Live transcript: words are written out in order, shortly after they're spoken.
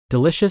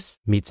Delicious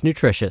meets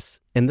nutritious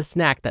in the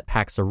snack that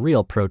packs a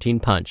real protein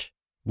punch.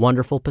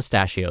 Wonderful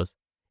Pistachios.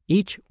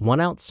 Each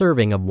 1-ounce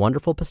serving of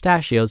Wonderful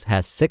Pistachios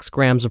has 6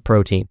 grams of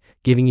protein,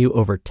 giving you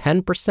over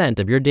 10%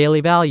 of your daily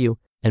value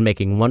and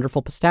making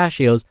Wonderful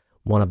Pistachios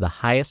one of the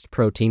highest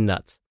protein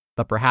nuts.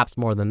 But perhaps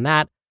more than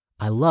that,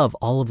 I love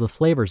all of the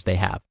flavors they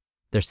have.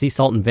 Their sea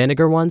salt and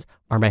vinegar ones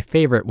are my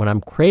favorite when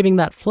I'm craving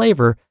that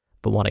flavor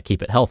but want to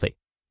keep it healthy.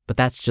 But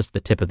that's just the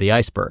tip of the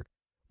iceberg.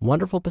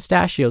 Wonderful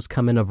Pistachios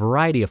come in a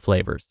variety of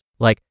flavors,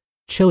 like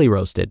chili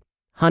roasted,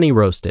 honey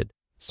roasted,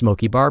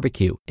 smoky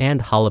barbecue,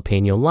 and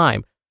jalapeno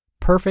lime,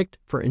 perfect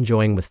for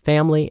enjoying with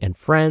family and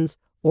friends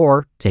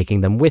or taking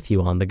them with you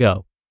on the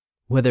go.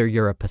 Whether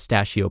you're a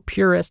pistachio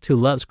purist who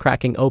loves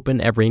cracking open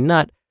every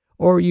nut,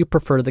 or you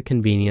prefer the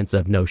convenience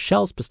of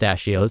no-shells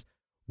pistachios,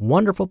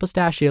 Wonderful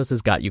Pistachios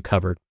has got you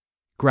covered.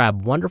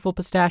 Grab Wonderful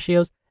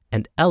Pistachios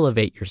and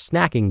elevate your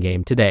snacking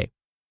game today.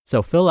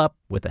 So fill up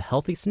with a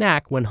healthy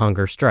snack when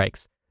hunger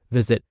strikes.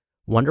 Visit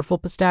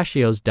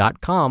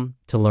wonderfulpistachios.com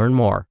to learn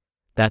more.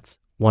 That's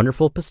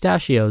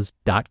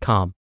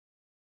wonderfulpistachios.com.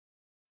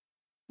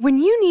 When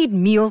you need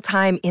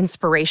mealtime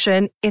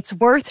inspiration, it's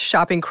worth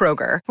shopping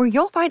Kroger, where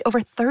you'll find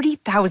over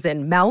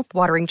 30,000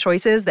 mouth-watering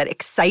choices that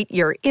excite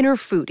your inner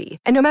foodie.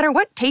 And no matter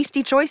what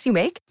tasty choice you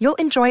make, you'll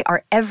enjoy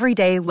our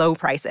everyday low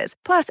prices,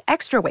 plus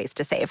extra ways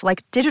to save,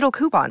 like digital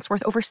coupons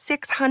worth over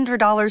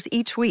 $600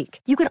 each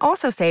week. You can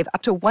also save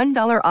up to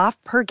 $1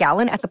 off per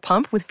gallon at the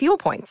pump with fuel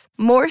points.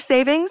 More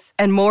savings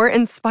and more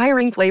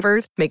inspiring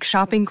flavors make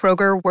shopping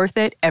Kroger worth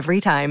it every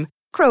time.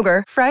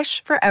 Kroger,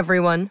 fresh for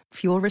everyone.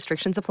 Fuel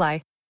restrictions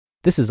apply.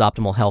 This is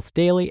Optimal Health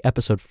Daily,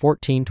 episode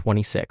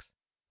 1426.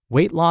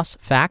 Weight Loss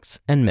Facts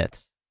and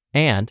Myths,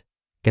 and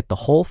Get the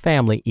Whole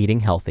Family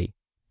Eating Healthy,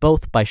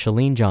 both by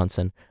Chalene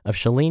Johnson of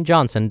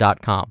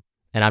ChaleneJohnson.com.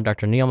 And I'm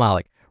Dr. Neil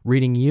Malik,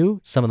 reading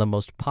you some of the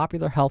most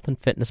popular health and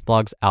fitness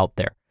blogs out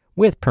there,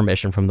 with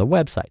permission from the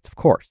websites, of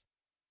course.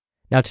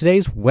 Now,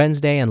 today's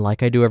Wednesday, and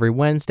like I do every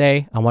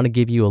Wednesday, I want to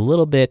give you a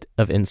little bit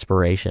of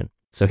inspiration.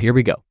 So here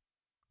we go.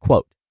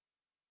 Quote,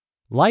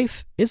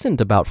 "Life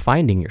isn't about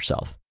finding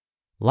yourself.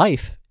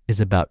 Life is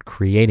about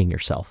creating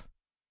yourself."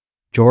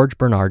 George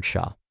Bernard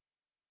Shaw.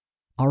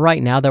 All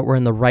right, now that we're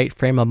in the right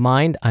frame of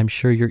mind, I'm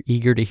sure you're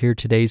eager to hear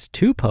today's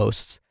 2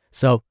 posts.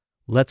 So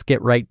let's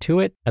get right to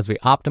it as we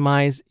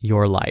optimize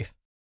your life.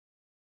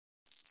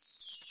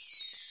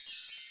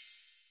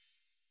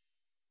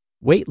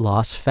 Weight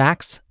Loss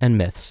Facts and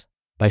Myths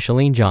by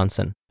Chalene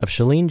Johnson of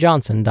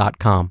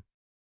ChaleneJohnson.com.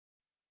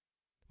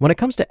 When it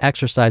comes to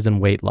exercise and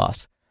weight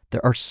loss,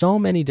 there are so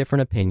many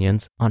different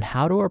opinions on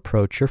how to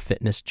approach your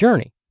fitness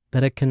journey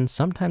that it can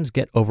sometimes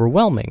get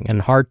overwhelming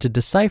and hard to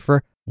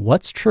decipher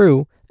what's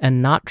true and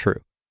not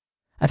true.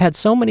 I've had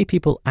so many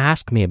people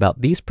ask me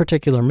about these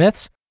particular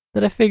myths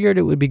that I figured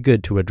it would be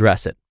good to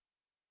address it.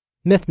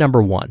 Myth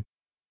number 1,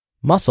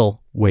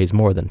 muscle weighs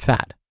more than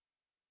fat.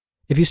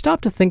 If you stop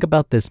to think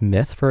about this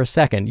myth for a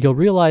second, you'll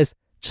realize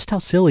just how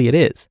silly it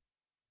is.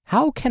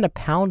 How can a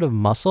pound of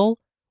muscle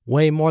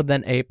weigh more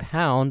than a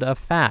pound of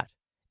fat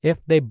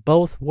if they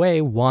both weigh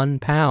 1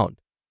 pound?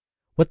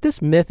 What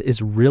this myth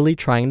is really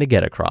trying to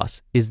get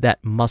across is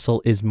that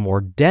muscle is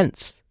more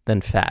dense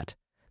than fat,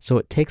 so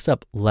it takes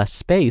up less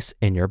space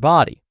in your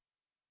body.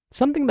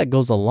 Something that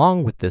goes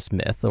along with this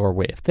myth or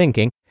way of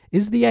thinking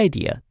is the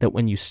idea that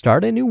when you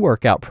start a new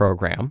workout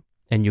program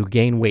and you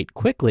gain weight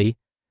quickly,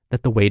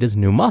 that the weight is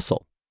new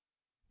muscle.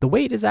 The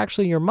weight is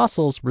actually your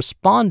muscles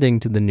responding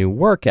to the new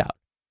workout.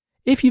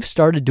 If you've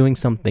started doing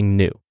something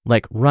new,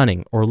 like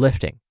running or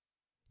lifting,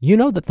 you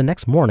know that the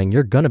next morning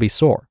you're going to be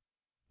sore.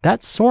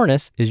 That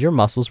soreness is your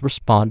muscles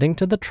responding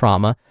to the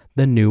trauma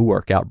the new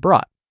workout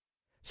brought.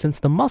 Since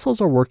the muscles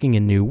are working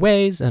in new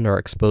ways and are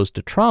exposed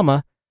to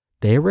trauma,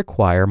 they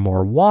require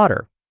more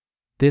water.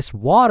 This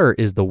water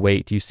is the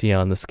weight you see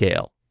on the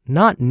scale,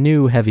 not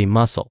new heavy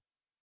muscle.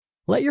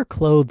 Let your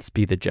clothes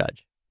be the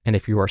judge, and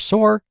if you are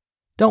sore,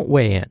 don't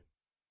weigh in.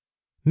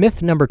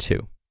 Myth number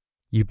 2,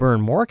 you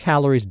burn more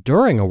calories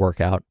during a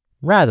workout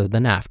rather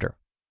than after.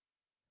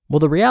 Well,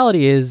 the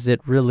reality is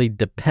it really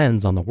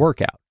depends on the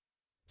workout.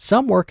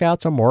 Some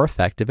workouts are more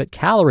effective at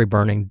calorie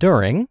burning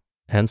during,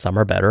 and some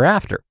are better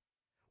after.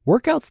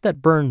 Workouts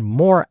that burn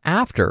more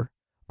after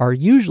are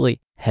usually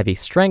heavy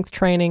strength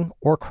training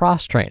or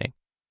cross training.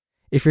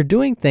 If you're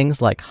doing things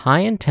like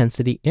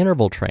high-intensity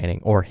interval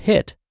training or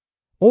HIIT,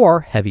 or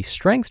heavy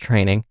strength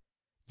training,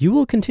 you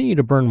will continue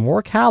to burn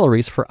more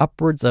calories for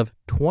upwards of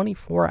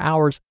 24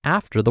 hours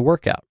after the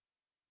workout.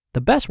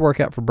 The best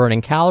workout for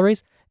burning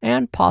calories,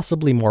 and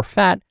possibly more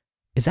fat,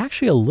 is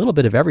actually a little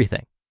bit of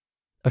everything.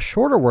 A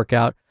shorter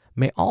workout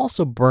may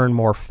also burn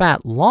more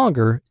fat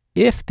longer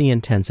if the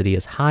intensity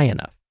is high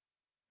enough.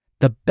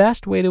 The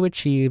best way to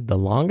achieve the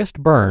longest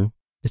burn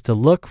is to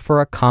look for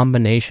a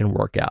combination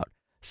workout,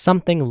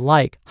 something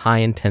like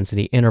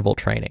high-intensity interval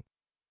training.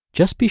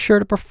 Just be sure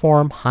to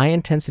perform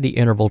high-intensity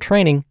interval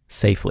training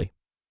safely.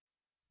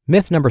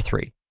 Myth number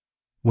 3,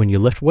 when you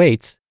lift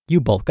weights, you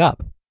bulk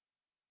up.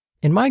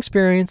 In my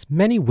experience,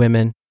 many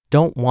women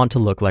don't want to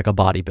look like a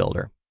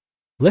bodybuilder.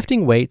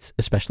 Lifting weights,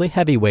 especially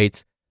heavy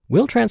weights,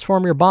 will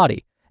transform your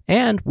body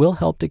and will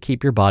help to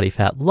keep your body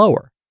fat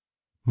lower.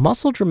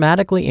 Muscle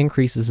dramatically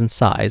increases in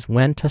size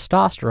when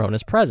testosterone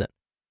is present.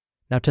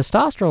 Now,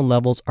 testosterone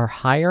levels are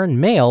higher in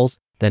males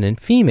than in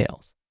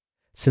females.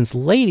 Since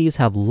ladies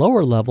have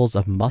lower levels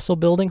of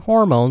muscle-building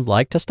hormones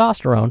like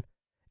testosterone,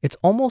 it's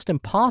almost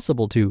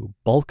impossible to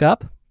bulk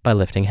up by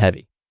lifting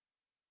heavy.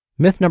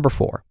 Myth number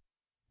 4,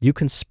 you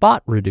can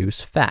spot reduce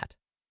fat.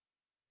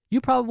 You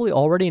probably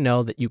already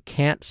know that you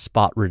can't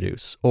spot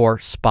reduce or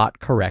spot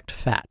correct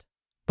fat,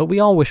 but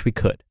we all wish we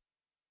could.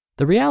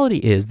 The reality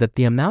is that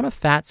the amount of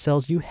fat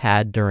cells you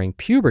had during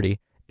puberty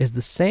is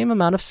the same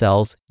amount of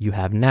cells you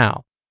have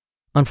now.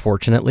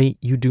 Unfortunately,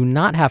 you do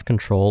not have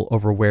control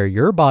over where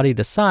your body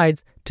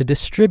decides to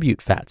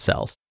distribute fat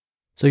cells.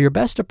 So your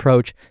best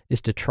approach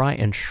is to try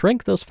and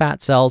shrink those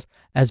fat cells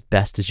as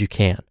best as you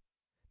can.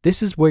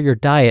 This is where your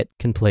diet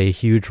can play a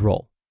huge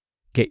role.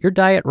 Get your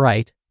diet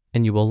right,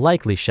 and you will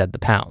likely shed the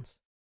pounds.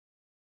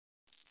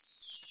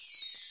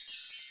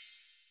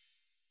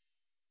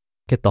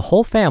 Get the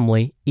Whole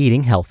Family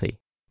Eating Healthy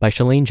by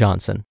Chalene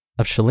Johnson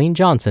of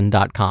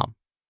ChaleneJohnson.com.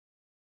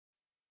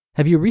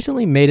 Have you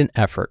recently made an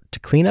effort to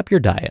clean up your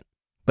diet,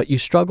 but you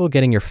struggle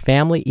getting your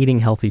family eating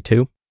healthy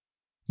too?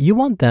 You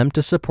want them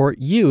to support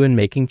you in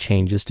making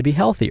changes to be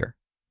healthier,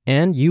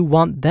 and you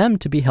want them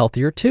to be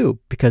healthier too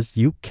because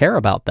you care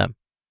about them.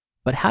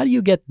 But how do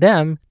you get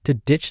them to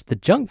ditch the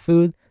junk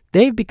food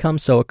they've become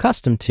so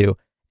accustomed to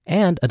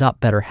and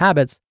adopt better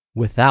habits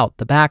without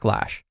the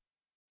backlash?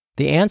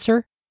 The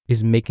answer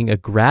is making a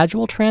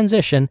gradual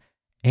transition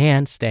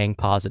and staying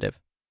positive.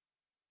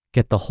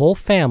 Get the Whole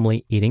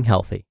Family Eating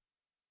Healthy.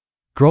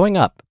 Growing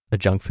up a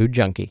junk food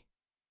junkie.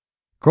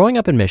 Growing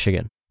up in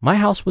Michigan, my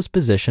house was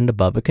positioned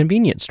above a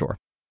convenience store.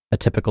 A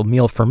typical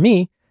meal for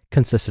me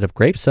consisted of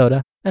grape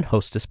soda and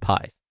Hostess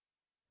pies.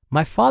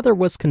 My father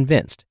was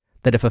convinced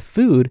that if a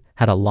food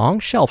had a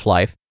long shelf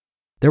life,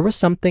 there was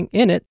something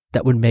in it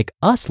that would make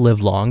us live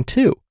long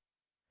too.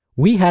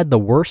 We had the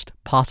worst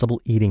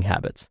possible eating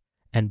habits,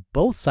 and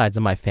both sides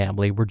of my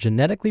family were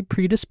genetically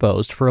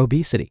predisposed for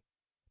obesity.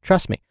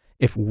 Trust me,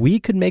 if we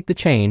could make the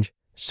change,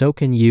 so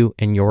can you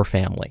and your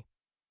family.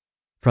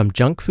 From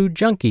junk food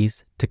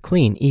junkies to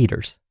clean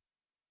eaters.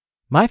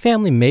 My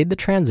family made the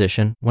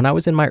transition when I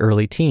was in my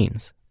early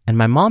teens, and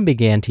my mom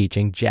began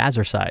teaching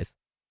jazzercise.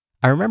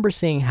 I remember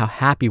seeing how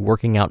happy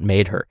working out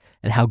made her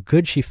and how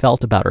good she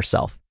felt about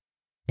herself.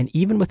 And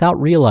even without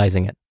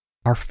realizing it,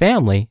 our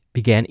family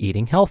began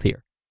eating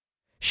healthier.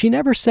 She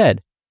never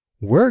said,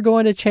 "We're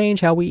going to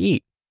change how we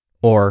eat,"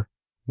 or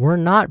 "We're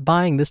not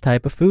buying this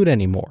type of food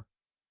anymore."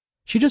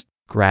 She just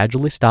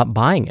gradually stopped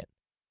buying it.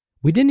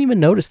 We didn't even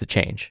notice the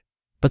change,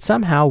 but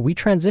somehow we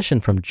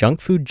transitioned from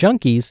junk food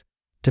junkies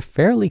to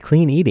fairly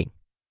clean eating.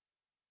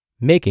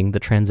 Making the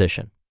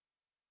transition.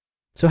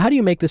 So how do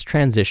you make this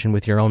transition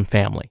with your own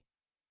family?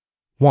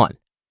 1.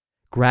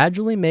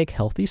 Gradually make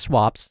healthy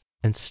swaps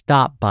and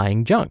stop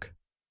buying junk.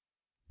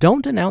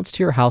 Don't announce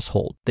to your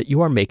household that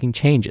you are making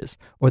changes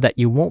or that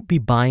you won't be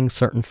buying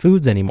certain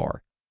foods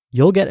anymore.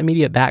 You'll get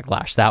immediate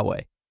backlash that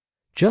way.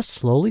 Just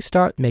slowly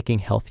start making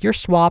healthier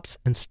swaps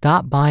and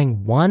stop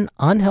buying one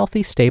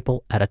unhealthy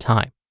staple at a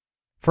time.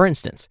 For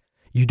instance,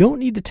 you don't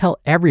need to tell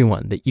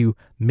everyone that you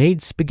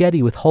made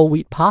spaghetti with whole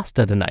wheat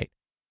pasta tonight.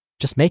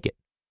 Just make it.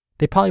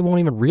 They probably won't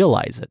even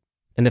realize it.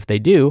 And if they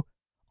do,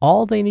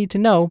 all they need to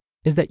know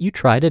is that you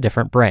tried a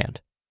different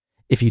brand.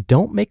 If you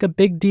don't make a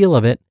big deal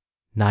of it,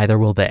 neither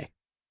will they.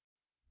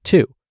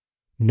 2.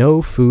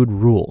 No food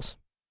rules.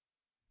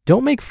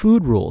 Don't make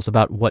food rules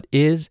about what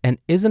is and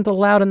isn't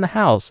allowed in the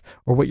house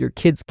or what your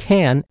kids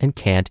can and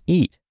can't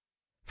eat.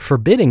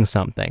 Forbidding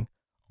something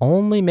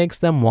only makes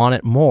them want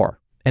it more,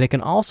 and it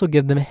can also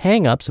give them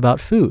hang-ups about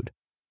food.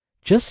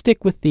 Just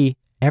stick with the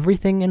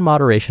everything in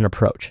moderation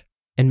approach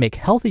and make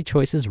healthy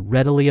choices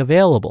readily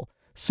available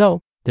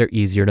so they're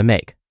easier to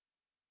make.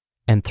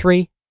 And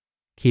 3,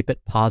 keep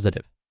it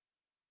positive.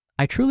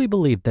 I truly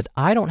believe that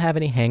I don't have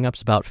any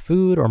hang-ups about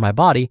food or my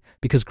body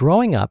because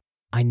growing up,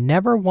 I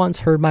never once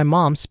heard my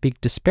mom speak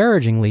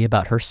disparagingly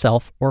about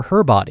herself or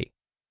her body.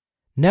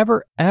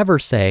 Never ever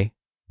say,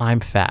 "I'm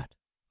fat,"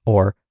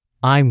 or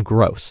 "I'm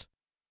gross."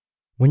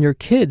 When your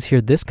kids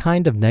hear this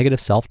kind of negative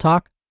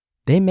self-talk,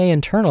 they may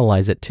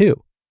internalize it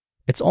too.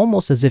 It's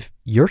almost as if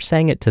you're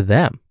saying it to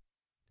them.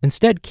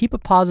 Instead, keep a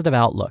positive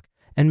outlook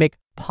and make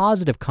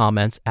positive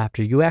comments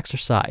after you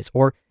exercise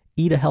or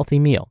eat a healthy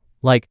meal,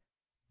 like,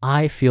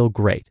 "I feel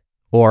great,"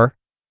 or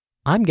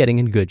 "I'm getting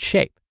in good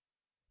shape."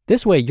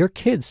 This way, your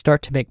kids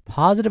start to make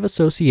positive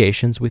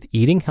associations with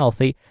eating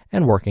healthy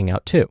and working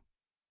out too.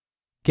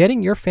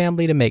 Getting your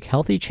family to make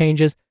healthy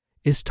changes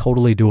is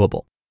totally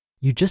doable.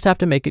 You just have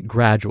to make it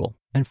gradual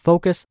and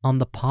focus on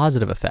the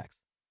positive effects.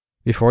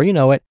 Before you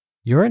know it,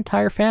 your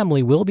entire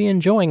family will be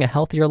enjoying a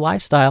healthier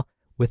lifestyle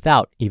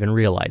without even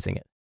realizing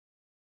it.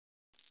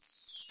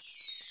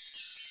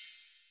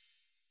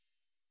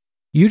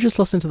 You just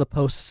listened to the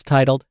posts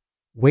titled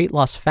Weight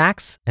Loss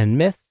Facts and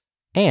Myths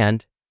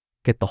and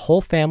Get the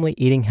Whole Family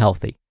Eating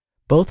Healthy,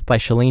 both by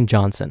Chalene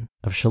Johnson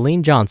of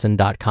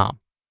ChaleneJohnson.com.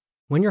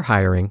 When you're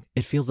hiring,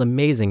 it feels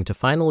amazing to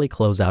finally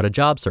close out a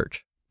job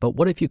search. But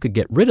what if you could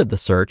get rid of the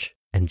search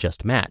and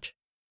just match?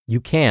 You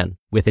can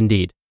with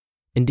Indeed.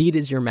 Indeed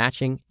is your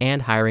matching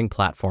and hiring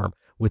platform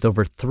with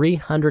over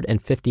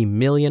 350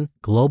 million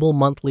global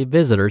monthly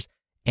visitors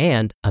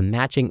and a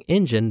matching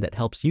engine that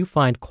helps you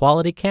find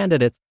quality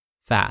candidates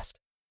fast.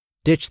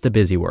 Ditch the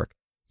busy work.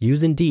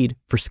 Use Indeed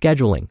for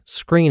scheduling,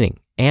 screening,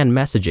 and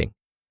messaging.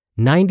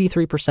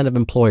 93% of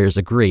employers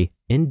agree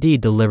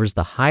Indeed delivers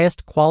the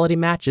highest quality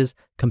matches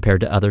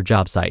compared to other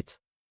job sites.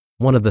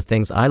 One of the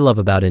things I love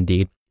about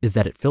Indeed is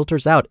that it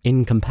filters out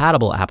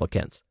incompatible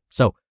applicants.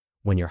 So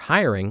when you're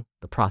hiring,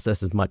 the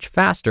process is much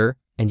faster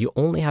and you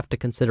only have to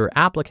consider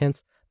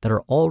applicants that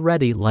are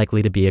already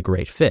likely to be a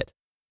great fit.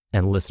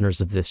 And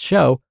listeners of this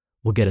show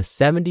will get a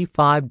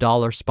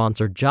 $75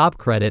 sponsored job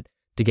credit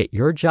to get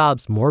your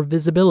jobs more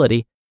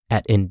visibility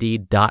at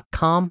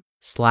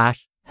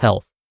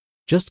Indeed.com/health.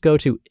 Just go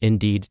to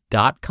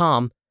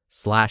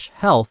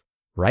Indeed.com/health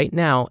right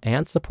now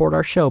and support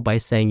our show by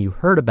saying you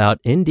heard about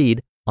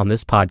Indeed on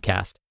this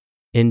podcast.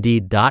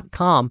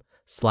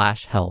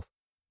 Indeed.com/health.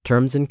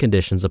 Terms and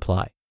conditions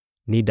apply.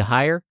 Need to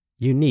hire?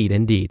 You need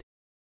Indeed.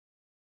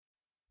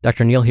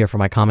 Dr. Neal here for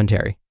my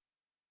commentary.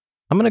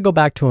 I'm going to go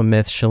back to a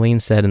myth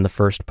Chalene said in the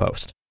first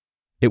post.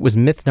 It was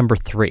myth number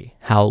 3,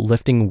 how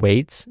lifting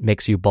weights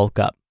makes you bulk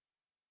up.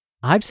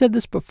 I've said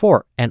this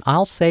before, and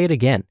I'll say it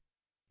again.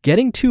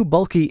 Getting too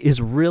bulky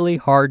is really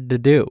hard to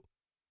do.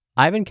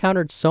 I've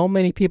encountered so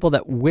many people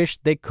that wish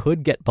they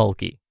could get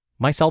bulky,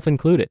 myself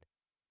included.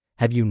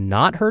 Have you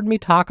not heard me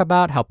talk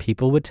about how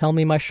people would tell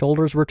me my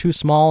shoulders were too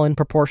small in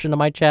proportion to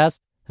my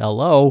chest?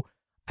 Hello,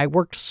 I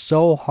worked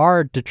so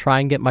hard to try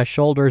and get my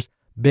shoulders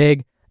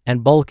big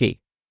and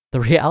bulky. The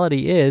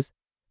reality is,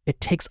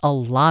 it takes a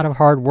lot of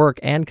hard work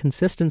and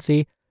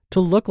consistency to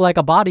look like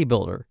a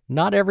bodybuilder.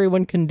 Not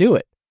everyone can do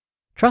it.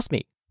 Trust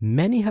me,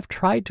 many have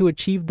tried to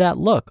achieve that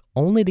look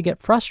only to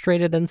get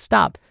frustrated and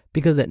stop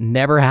because it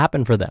never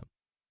happened for them.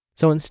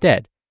 So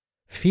instead,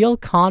 feel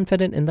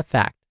confident in the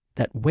fact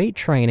that weight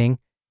training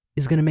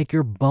is going to make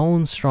your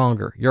bones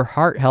stronger, your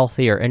heart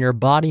healthier, and your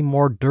body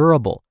more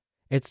durable.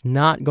 It's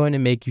not going to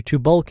make you too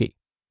bulky.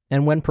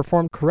 And when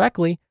performed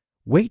correctly,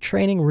 weight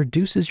training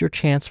reduces your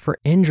chance for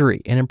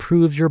injury and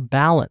improves your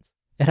balance.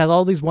 It has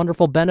all these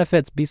wonderful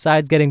benefits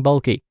besides getting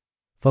bulky.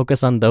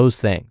 Focus on those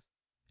things.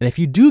 And if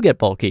you do get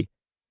bulky,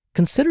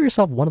 consider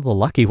yourself one of the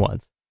lucky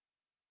ones.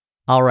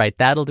 All right,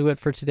 that'll do it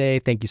for today.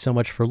 Thank you so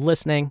much for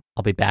listening.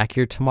 I'll be back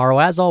here tomorrow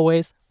as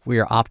always, where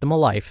your optimal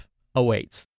life awaits.